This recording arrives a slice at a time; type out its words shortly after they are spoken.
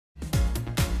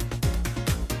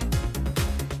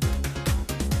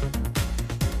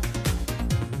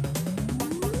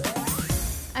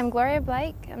I'm Gloria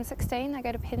Blake, I'm 16, I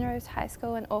go to Penrose High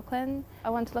School in Auckland. I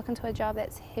want to look into a job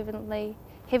that's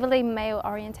heavily male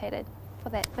orientated for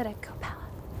that bit of girl power.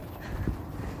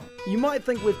 You might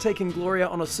think we've taken Gloria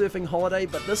on a surfing holiday,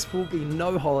 but this will be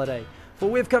no holiday, for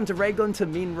we've come to Raglan to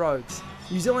mend roads.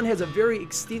 New Zealand has a very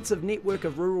extensive network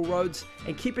of rural roads,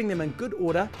 and keeping them in good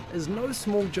order is no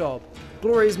small job.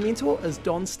 Gloria's mentor is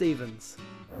Donn Stephens.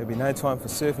 There'll be no time for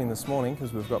surfing this morning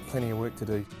because we've got plenty of work to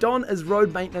do. Donn is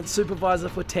Road Maintenance Supervisor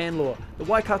for Tanlaw, the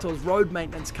Waikato's road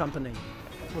maintenance company.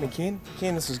 Good morning, Ken.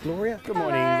 Ken, this is Gloria. Good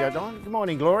morning, Donn. Good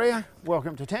morning, Gloria.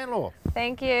 Welcome to Tanlaw.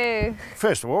 Thank you.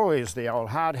 First of all is the old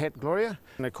hard hat, Gloria,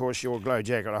 and of course your glow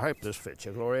jacket. I hope this fits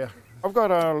you, Gloria. I've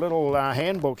got a little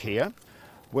handbook here,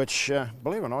 which,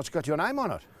 believe it or not, it's got your name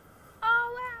on it.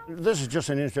 Oh, wow. This is just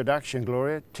an introduction,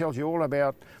 Gloria. It tells you all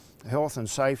about health and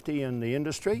safety in the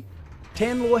industry.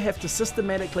 Tanlaw have to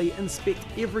systematically inspect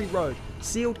every road,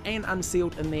 sealed and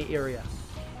unsealed in their area.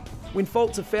 When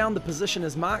faults are found, the position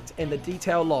is marked and the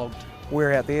detail logged.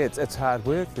 We're out there, it's hard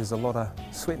work. There's a lot of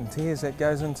sweat and tears that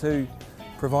goes into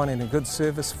providing a good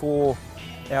service for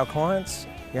our clients.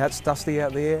 Yeah, it's dusty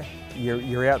out there.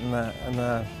 You're out in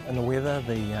the weather,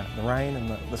 the rain and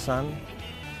the sun.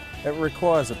 It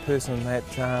requires a person that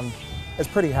is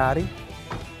pretty hardy.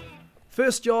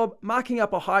 First job, marking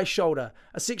up a high shoulder,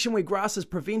 a section where grass is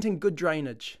preventing good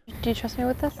drainage. Do you trust me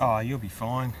with this? Oh, you'll be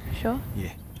fine. Sure?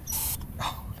 Yeah.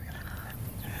 Oh, look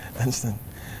at that. Instant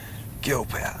girl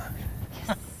power.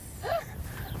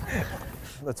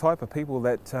 The type of people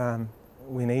that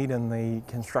we need in the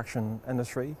construction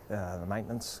industry, the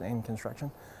maintenance and construction,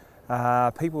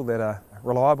 are people that are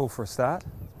reliable for a start,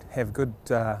 have good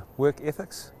work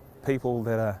ethics, people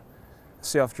that are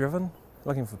self-driven,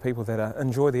 looking for people that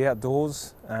enjoy the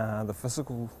outdoors, the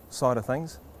physical side of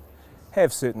things,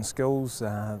 have certain skills.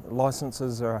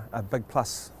 Licences are a big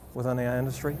plus within our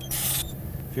industry.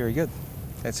 Very good.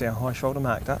 That's our high shoulder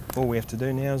marked up. All we have to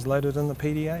do now is load it in the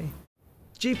PDA.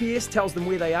 GPS tells them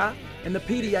where they are, and the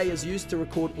PDA is used to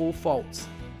record all faults.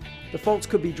 The faults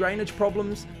could be drainage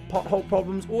problems, pothole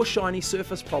problems, or shiny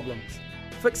surface problems.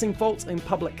 Fixing faults in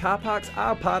public car parks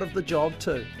are part of the job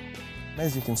too.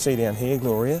 As you can see down here,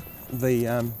 Gloria,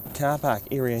 the car park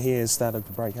area here has started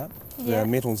to break up. Yeah. The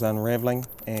metal's unravelling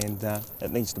and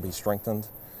it needs to be strengthened.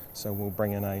 So we'll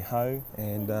bring in a hoe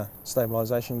and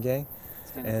stabilisation gang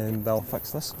and they'll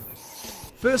fix this.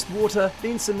 First water,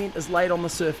 then cement is laid on the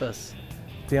surface.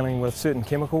 Dealing with certain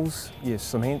chemicals, your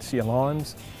cements, your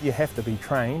limes, you have to be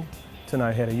trained to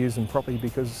know how to use them properly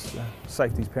because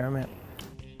safety is paramount.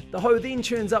 The hoe then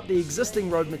churns up the existing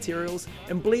road materials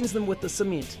and blends them with the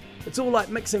cement. It's all like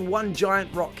mixing one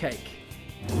giant rock cake.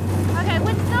 Okay,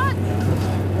 which side?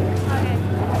 Okay.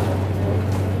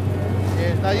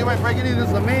 Yeah, now you might break it in, this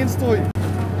is a man's toy.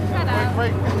 Shut up.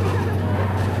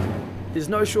 There's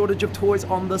no shortage of toys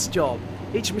on this job.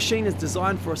 Each machine is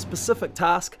designed for a specific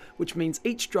task, which means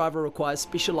each driver requires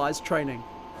specialised training.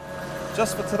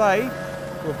 Just for today,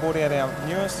 we've brought out our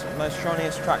newest, most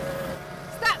shiniest truck.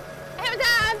 Stop! Every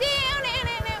time!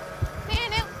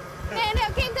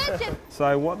 Down, keep touching!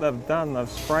 So what they've done, they've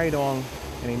sprayed on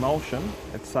an emulsion.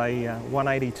 It's a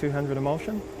 180-200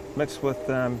 emulsion mixed with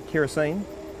kerosene,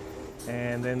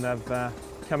 and then they've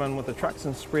come in with the trucks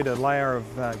and spread a layer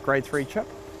of grade 3 chip,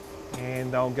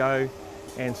 and they'll go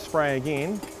and spray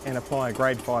again and apply a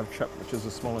grade 5 chip, which is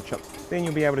a smaller chip. Then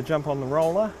you'll be able to jump on the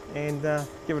roller and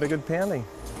give it a good pounding.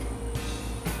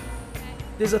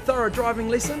 There's a thorough driving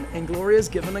lesson and Gloria's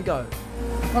given a go.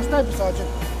 I'll stay beside you.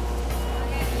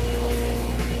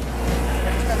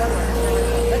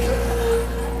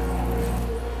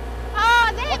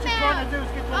 Oh, that What you're trying to do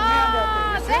is get the hand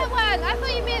out there. that one! I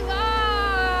thought you meant,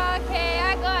 oh, okay,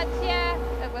 I got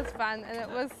you. It was fun and it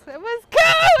was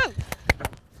cool!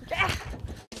 Yeah.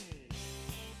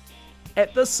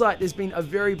 At this site there's been a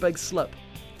very big slip.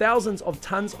 Thousands of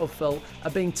tonnes of fill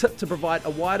are being tipped to provide a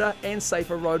wider and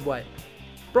safer roadway.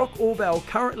 Brock Orbell,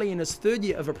 currently in his 3rd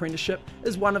year of apprenticeship,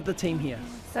 is one of the team here.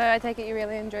 So I take it you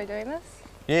really enjoy doing this?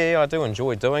 Yeah, I do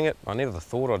enjoy doing it. I never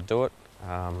thought I'd do it.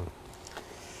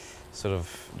 Sort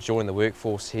of joined the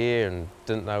workforce here and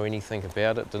didn't know anything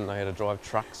about it, didn't know how to drive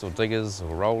trucks or diggers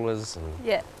or rollers, and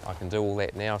Yeah. I can do all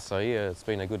that now, so yeah, it's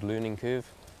been a good learning curve.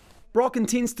 Brock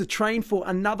intends to train for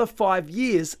another 5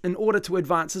 years in order to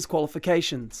advance his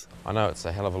qualifications. I know it's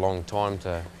a hell of a long time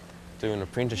to do an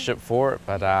apprenticeship for it,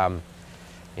 but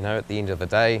you know, at the end of the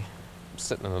day,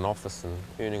 sitting in an office and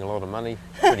earning a lot of money,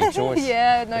 pretty choice.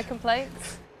 Yeah, no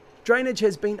complaints. Drainage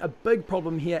has been a big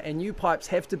problem here and new pipes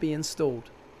have to be installed.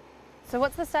 So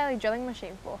what's the Staley drilling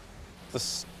machine for?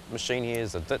 This machine here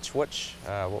is a ditch witch.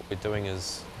 What we're doing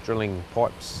is drilling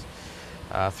pipes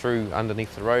through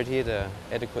underneath the road here to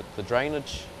adequate the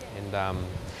drainage, and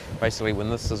basically when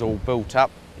this is all built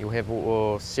up you'll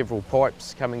have several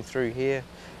pipes coming through here.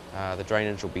 The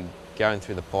drainage will be going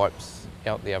through the pipes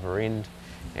out the other end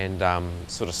and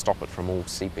sort of stop it from all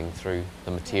seeping through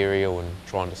the material and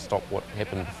trying to stop what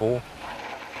happened before.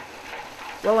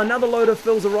 Well, another load of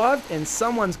fills arrived and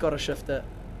someone's got to shift it.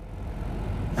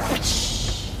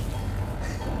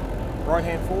 Right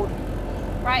hand forward.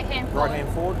 Right hand forward. Right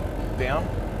hand forward. Down.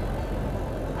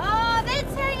 Oh,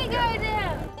 that's how you go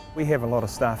down. We have a lot of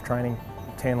staff training.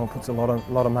 Tanlaw puts a lot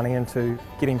of money into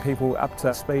getting people up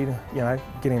to speed, you know,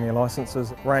 getting their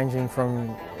licences, ranging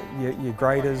from your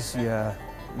graders, your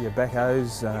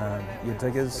backhoes, your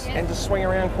diggers, and just swing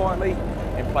around quietly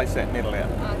and place that metal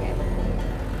out. Okay.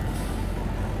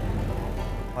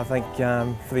 I think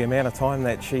for the amount of time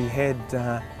that she had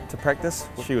to practice,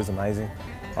 she was amazing.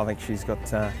 I think she's got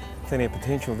plenty of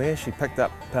potential there. She picked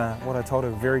up what I told her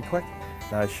very quick.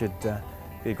 No, she'd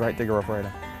be a great digger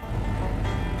operator.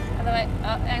 Other way.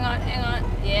 Oh, hang on.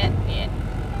 Yeah.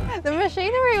 The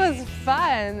machinery was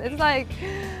fun. It's like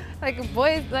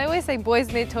boys, they always say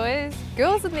boys need toys,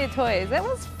 girls need toys. That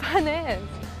was fun as.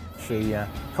 She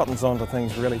cottons on to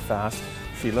things really fast.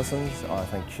 She listens. I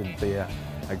think she'd be a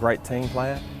great team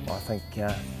player. I think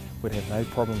we'd have no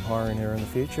problem hiring her in the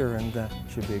future, and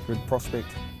she'd be a good prospect.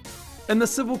 In the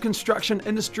civil construction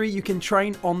industry, you can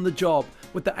train on the job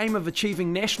with the aim of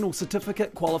achieving national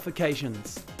certificate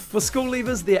qualifications. For school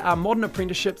leavers, there are modern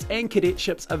apprenticeships and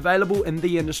cadetships available in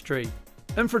the industry.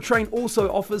 Infratrain also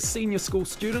offers senior school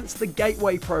students the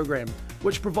Gateway program,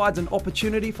 which provides an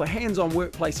opportunity for hands-on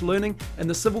workplace learning in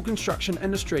the civil construction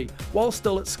industry while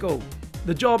still at school.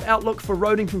 The job outlook for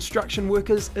road and construction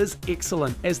workers is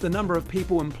excellent, as the number of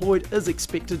people employed is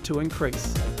expected to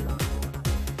increase.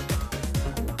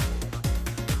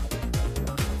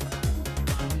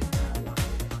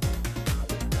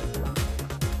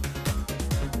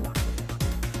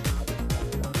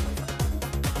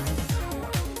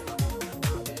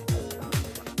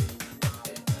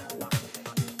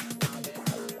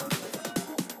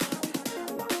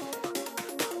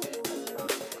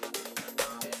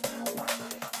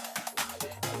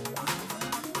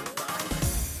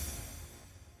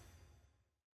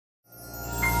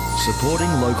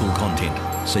 Supporting local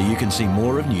content so you can see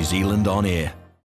more of New Zealand on air.